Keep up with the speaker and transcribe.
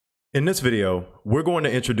In this video, we're going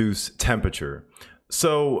to introduce temperature.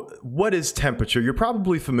 So what is temperature? You're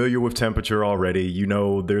probably familiar with temperature already. You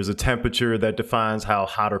know, there's a temperature that defines how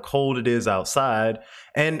hot or cold it is outside.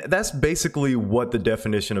 And that's basically what the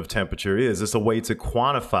definition of temperature is. It's a way to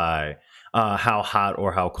quantify how hot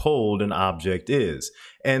or how cold an object is.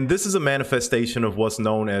 And this is a manifestation of what's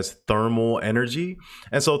known as thermal energy.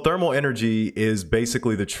 And so thermal energy is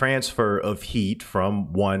basically the transfer of heat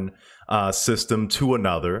from one system to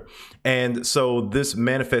another. And so this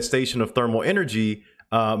manifestation of thermal energy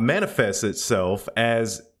manifests itself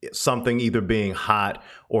as something either being hot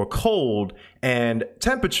or cold, and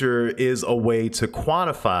temperature is a way to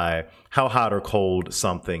quantify how hot or cold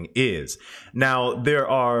something is. Now, there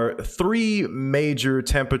are three major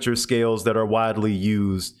temperature scales that are widely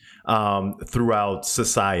used throughout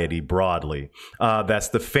society broadly. That's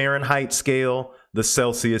the Fahrenheit scale, the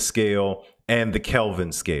Celsius scale, and the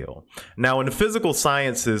Kelvin scale. Now, in the physical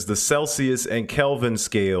sciences, the Celsius and Kelvin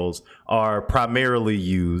scales are primarily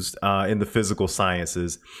used in the physical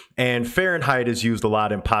sciences, and Fahrenheit is used a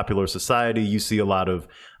lot in popular society. You see a lot of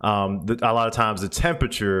times the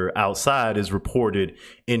temperature outside is reported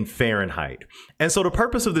in Fahrenheit. And so the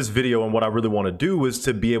purpose of this video and what I really want to do is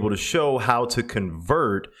to be able to show how to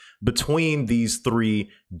convert between these three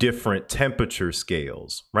different temperature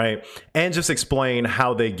scales, right? And just explain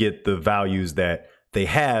how they get the values that they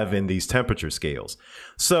have in these temperature scales.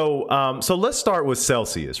 So let's start with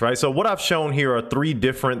Celsius, right? So what I've shown here are three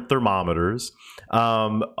different thermometers.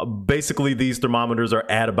 Basically, these thermometers are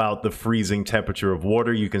at about the freezing temperature of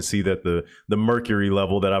water. You can see that the mercury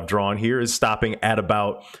level that I've drawn here is stopping at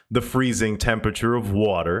about the freezing temperature of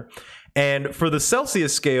water. And for the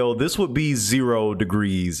Celsius scale, this would be 0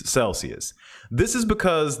 degrees Celsius. This is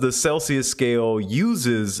because the Celsius scale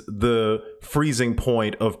uses the freezing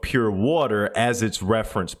point of pure water as its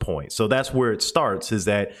reference point. So that's where it starts, is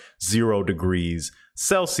at 0 degrees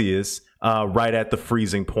Celsius, right at the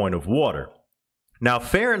freezing point of water. Now,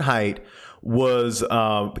 Fahrenheit was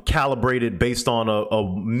calibrated based on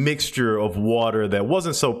a mixture of water that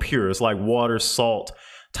wasn't so pure. It's like water, salt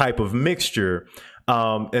type of mixture.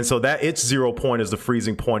 And so that its 0 point is the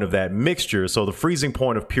freezing point of that mixture. So the freezing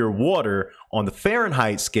point of pure water on the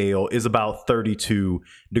Fahrenheit scale is about 32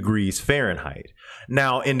 degrees Fahrenheit.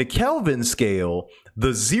 Now, in the Kelvin scale,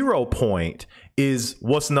 the 0 point is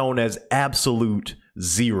what's known as absolute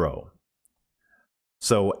zero.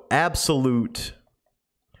 So absolute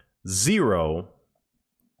zero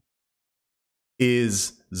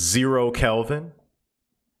is 0 Kelvin.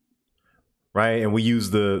 Right, and we use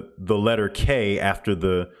the letter K after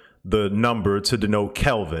the number to denote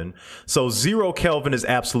Kelvin. So 0 Kelvin is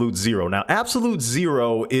absolute zero. Now, absolute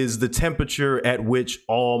zero is the temperature at which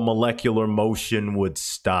all molecular motion would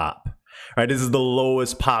stop. Right, this is the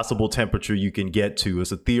lowest possible temperature you can get to.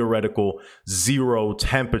 It's a theoretical zero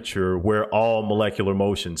temperature where all molecular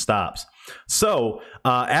motion stops. So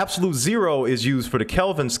absolute zero is used for the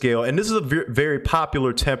Kelvin scale, and this is a very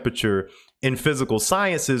popular temperature in physical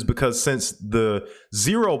sciences, because since the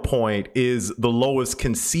 0 point is the lowest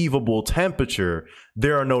conceivable temperature,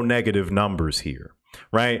 there are no negative numbers here,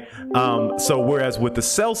 right? So whereas with the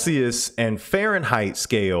Celsius and Fahrenheit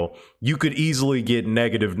scale, you could easily get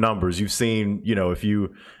negative numbers. You've seen, you know, if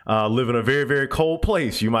you live in a very, very cold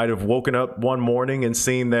place, you might have woken up one morning and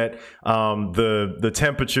seen that the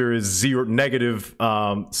temperature is negative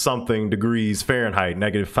something degrees Fahrenheit,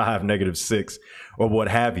 -5, -6, or what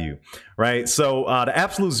have you, right? So the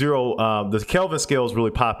absolute zero, the Kelvin scale is really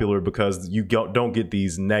popular because you don't get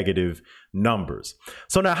these negative numbers.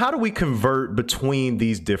 So now, how do we convert between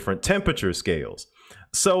these different temperature scales?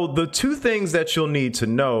 So the two things that you'll need to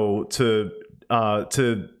know to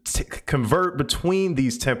convert between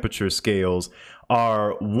these temperature scales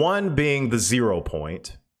are, one being the 0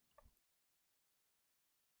 point,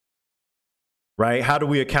 right? How do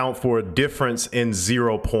we account for a difference in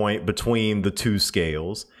 0 point between the two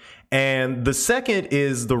scales? And the second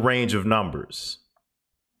is the range of numbers.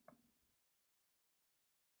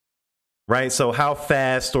 Right, so how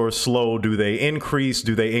fast or slow do they increase?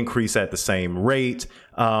 Do they increase at the same rate?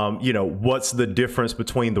 You know, what's the difference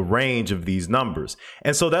between the range of these numbers?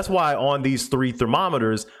 And so that's why on these three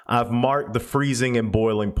thermometers, I've marked the freezing and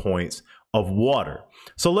boiling points of water.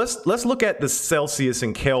 So let's look at the Celsius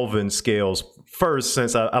and Kelvin scales first,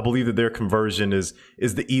 since I believe that their conversion is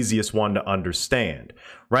the easiest one to understand,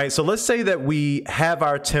 right? So let's say that we have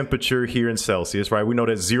our temperature here in Celsius, right? We know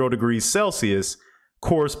that 0 degrees Celsius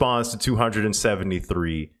corresponds to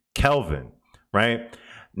 273 Kelvin, right?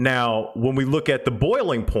 Now, when we look at the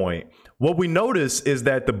boiling point, what we notice is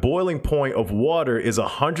that the boiling point of water is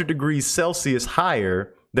 100 degrees Celsius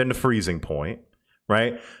higher than the freezing point,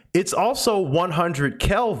 right? It's also 100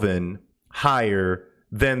 Kelvin higher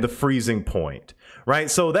than the freezing point, right?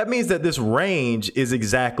 So that means that this range is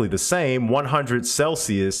exactly the same. 100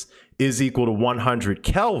 Celsius is equal to 100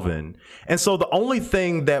 Kelvin. And so the only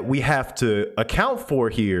thing that we have to account for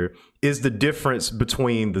here is the difference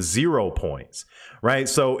between the 0 points, right?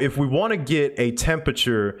 So if we want to get a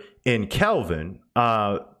temperature in Kelvin,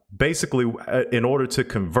 basically in order to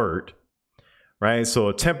convert, right? So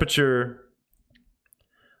a temperature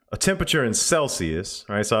in Celsius,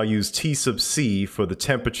 right? So I'll use T sub C for the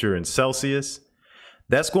temperature in Celsius.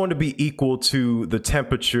 That's going to be equal to the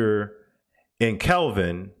temperature in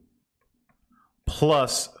Kelvin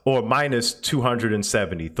plus or minus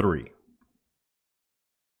 273.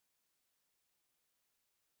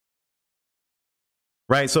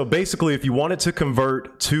 Right, so basically if you wanted to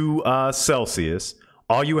convert to Celsius,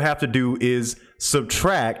 all you have to do is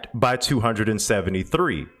subtract by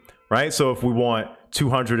 273, right? So if we want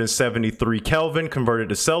 273 Kelvin converted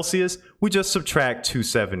to Celsius, we just subtract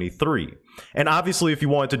 273. And obviously if you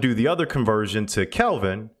wanted to do the other conversion to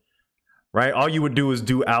Kelvin, right, all you would do is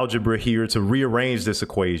do algebra here to rearrange this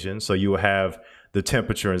equation. So you will have the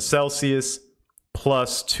temperature in Celsius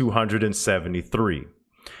plus 273.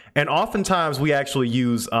 And oftentimes we actually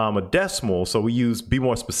use a decimal. So we use, be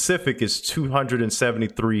more specific, is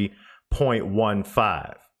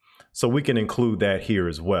 273.15. So we can include that here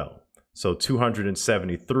as well. So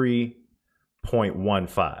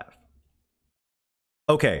 273.15.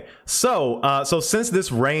 Okay, so since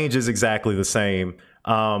this range is exactly the same,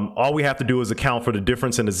 all we have to do is account for the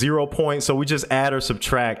difference in the 0 point. So we just add or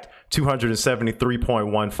subtract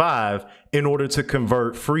 273.15 in order to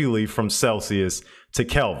convert freely from Celsius to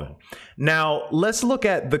Kelvin. Now, let's look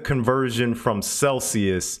at the conversion from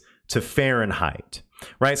Celsius to Fahrenheit,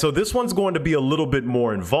 right? So this one's going to be a little bit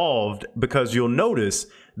more involved because you'll notice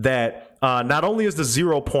that not only is the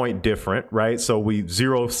 0 point different, right? So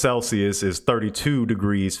 0 Celsius is 32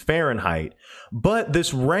 degrees Fahrenheit, but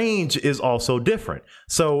this range is also different.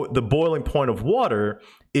 So the boiling point of water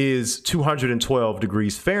is 212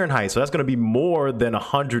 degrees Fahrenheit. So that's going to be more than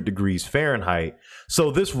 100 degrees Fahrenheit. So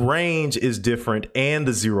this range is different and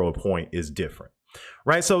the 0 point is different,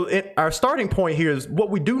 right? So our starting point here is what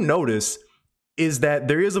we do notice is that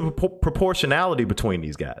there is a proportionality between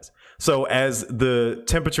these guys. So as the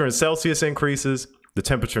temperature in Celsius increases, the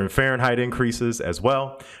temperature in Fahrenheit increases as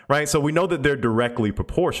well, right? So we know that they're directly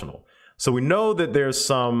proportional. So we know that there's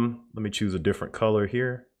some, let me choose a different color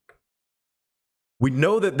here. We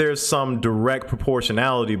know that there's some direct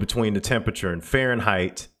proportionality between the temperature in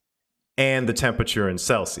Fahrenheit and the temperature in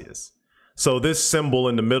Celsius. So this symbol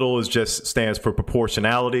in the middle is just stands for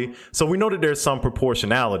proportionality. So we know that there's some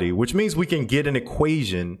proportionality, which means we can get an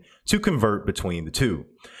equation to convert between the two.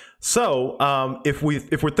 So if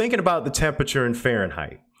we're thinking about the temperature in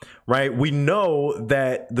Fahrenheit, right, we know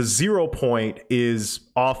that the 0 point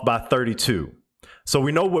is off by 32. So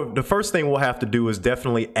we know what the first thing we'll have to do is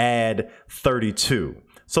definitely add 32.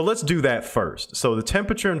 So let's do that first. So the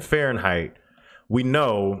temperature in Fahrenheit, we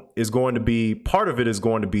know is going to be, part of it is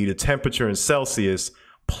going to be the temperature in Celsius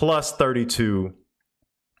plus 32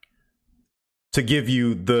 to give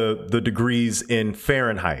you the degrees in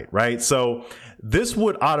Fahrenheit, right? So this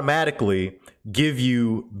would automatically give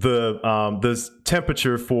you the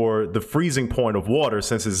temperature for the freezing point of water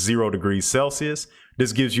since it's 0 degrees Celsius.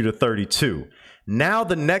 This gives you the 32. Now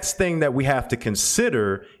the next thing that we have to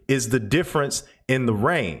consider is the difference in the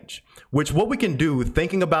range, which what we can do,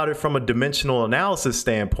 thinking about it from a dimensional analysis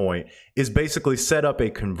standpoint, is basically set up a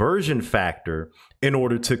conversion factor in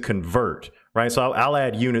order to convert, right? So I'll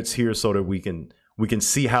add units here so that we can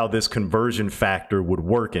see how this conversion factor would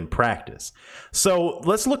work in practice. So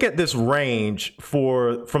let's look at this range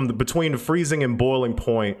between the freezing and boiling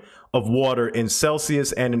point of water in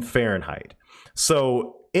Celsius and in Fahrenheit.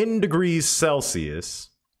 So in degrees Celsius,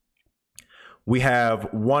 we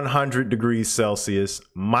have 100 degrees Celsius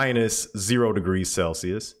minus 0 degrees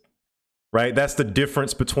Celsius, right? That's the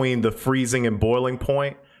difference between the freezing and boiling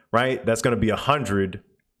point, right? That's going to be 100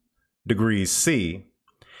 degrees C.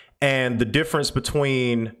 And the difference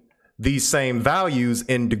between these same values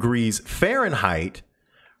in degrees Fahrenheit,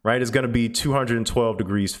 right, is going to be 212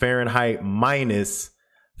 degrees Fahrenheit minus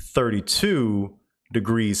 32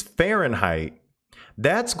 degrees Fahrenheit.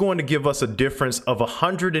 That's going to give us a difference of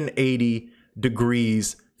 180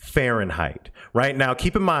 degrees Fahrenheit. Right now,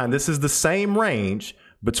 keep in mind, this is the same range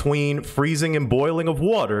between freezing and boiling of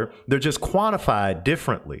water. They're just quantified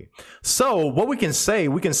differently. So what we can say,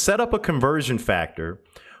 we can set up a conversion factor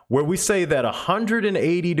where we say that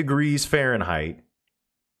 180 degrees Fahrenheit,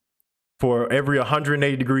 for every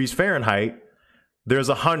 180 degrees Fahrenheit, there's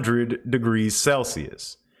 100 degrees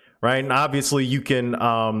Celsius, right? And obviously you can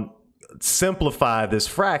simplify this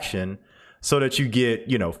fraction so that you get,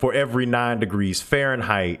 for every 9 degrees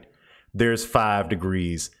Fahrenheit, there's 5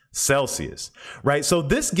 degrees Celsius, right? So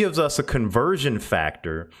this gives us a conversion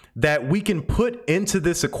factor that we can put into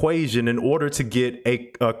this equation in order to get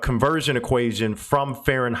a conversion equation from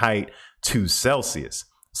Fahrenheit to Celsius.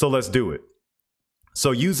 So let's do it.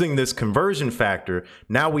 So using this conversion factor,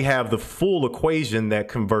 now we have the full equation that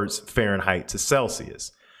converts Fahrenheit to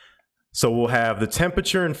Celsius. So we'll have the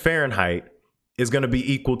temperature in Fahrenheit is going to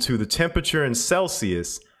be equal to the temperature in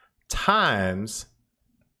Celsius times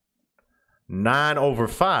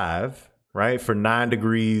 9/5, right? For 9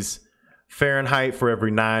 degrees Fahrenheit for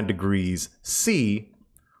every 9 degrees C,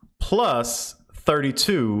 plus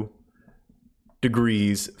 32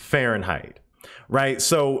 degrees Fahrenheit, right?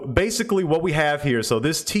 So basically what we have here, so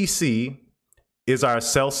this TC is our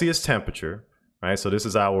Celsius temperature, right? So this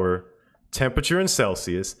is our temperature in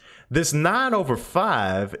Celsius. This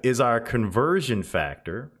 9/5 is our conversion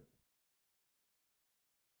factor.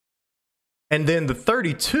 And then the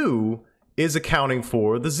 32 is accounting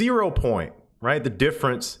for the 0 point, right? The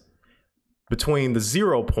difference between the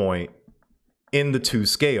 0 point in the two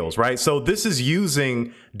scales, right? So this is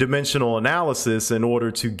using dimensional analysis in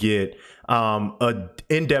order to get an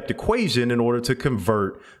in-depth equation in order to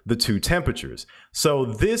convert the two temperatures. So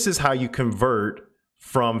this is how you convert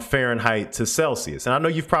from Fahrenheit to Celsius. And I know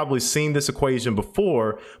you've probably seen this equation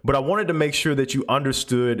before, but I wanted to make sure that you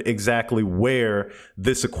understood exactly where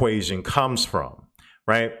this equation comes from,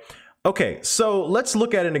 right? Okay, so let's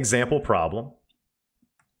look at an example problem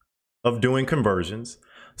of doing conversions.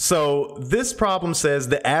 So this problem says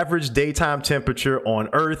the average daytime temperature on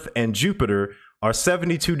Earth and Jupiter are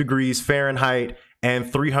 72 degrees Fahrenheit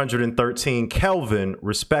and 313 Kelvin,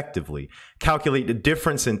 respectively. Calculate the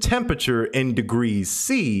difference in temperature in degrees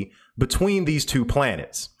C between these two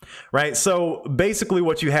planets, right? So basically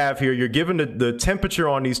what you have here, you're given the temperature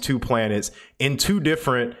on these two planets in two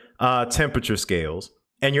different temperature scales,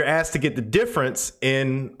 and you're asked to get the difference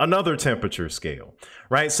in another temperature scale,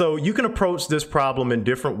 right? So you can approach this problem in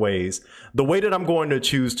different ways. The way that I'm going to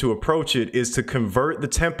choose to approach it is to convert the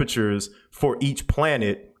temperatures for each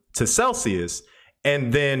planet to Celsius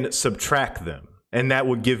and then subtract them. And that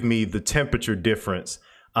would give me the temperature difference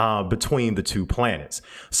between the two planets.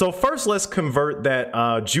 So first, let's convert that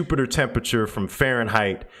Jupiter temperature from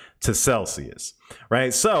Fahrenheit to Celsius,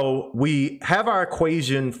 right? So we have our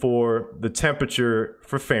equation for the temperature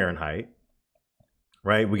for Fahrenheit,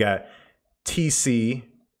 right? We got TC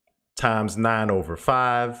times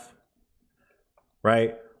 9/5,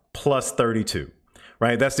 right? Plus 32,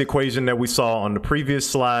 right? That's the equation that we saw on the previous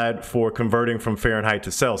slide for converting from Fahrenheit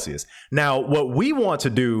to Celsius. Now, what we want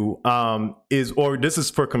to do this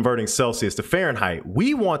is for converting Celsius to Fahrenheit.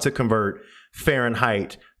 We want to convert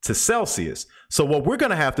Fahrenheit to Celsius. So what we're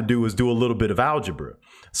going to have to do is do a little bit of algebra.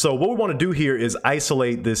 So what we want to do here is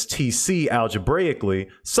isolate this TC algebraically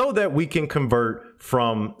so that we can convert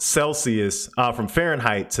from from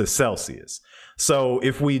Fahrenheit to Celsius. So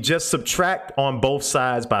if we just subtract on both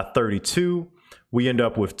sides by 32, we end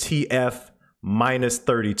up with TF minus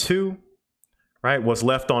 32, right? What's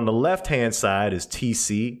left on the left-hand side is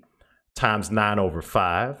TC times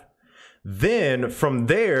 9/5. Then from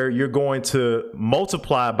there, you're going to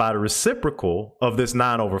multiply by the reciprocal of this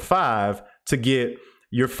 9/5 to get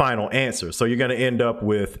your final answer. So you're going to end up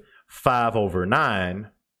with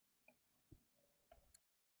 5/9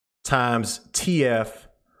 times TF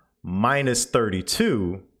minus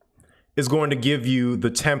 32 is going to give you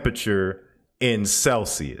the temperature in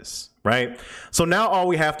Celsius, right? So now all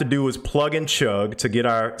we have to do is plug and chug to get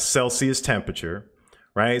our Celsius temperature,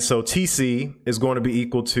 right? So TC is going to be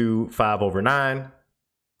equal to 5/9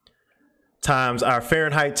 times our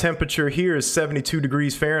Fahrenheit temperature here is 72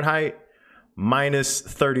 degrees Fahrenheit minus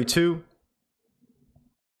 32,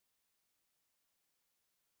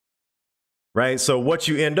 right? So what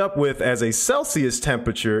you end up with as a Celsius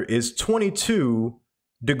temperature is 22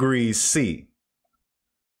 degrees C,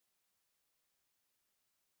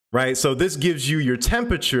 right? So this gives you your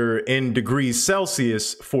temperature in degrees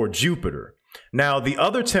Celsius for Jupiter. Now, the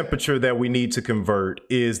other temperature that we need to convert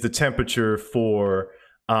is the temperature for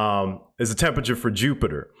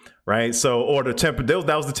Jupiter, right? So, or the temperature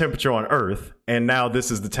that was the temperature on Earth, and now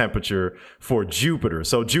this is the temperature for Jupiter.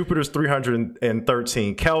 So Jupiter's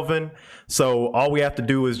 313 Kelvin. So all we have to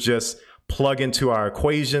do is just plug into our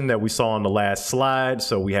equation that we saw on the last slide.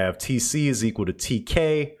 So we have TC is equal to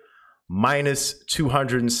TK minus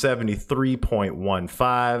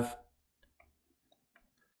 273.15.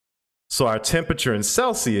 So our temperature in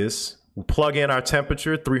Celsius, we plug in our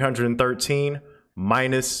temperature, 313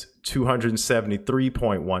 minus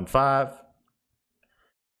 273.15.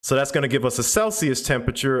 So that's going to give us a Celsius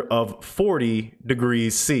temperature of 40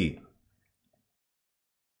 degrees C.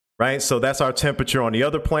 Right? So that's our temperature on the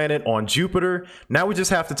other planet, on Jupiter. Now we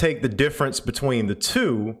just have to take the difference between the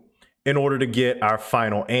two in order to get our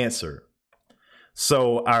final answer.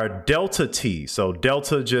 So our delta T, so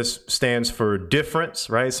delta just stands for difference,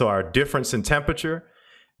 right? So our difference in temperature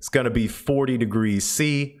is going to be 40 degrees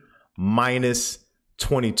C minus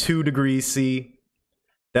 22 degrees C.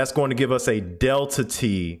 That's going to give us a delta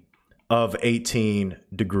T of 18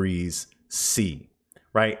 degrees C,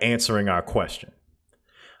 right? Answering our question.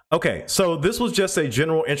 Okay, so this was just a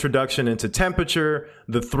general introduction into temperature,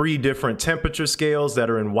 the 3 different temperature scales that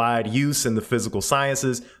are in wide use in the physical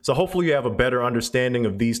sciences. So hopefully you have a better understanding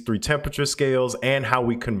of these 3 temperature scales and how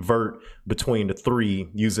we convert between the 3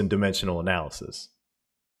 using dimensional analysis.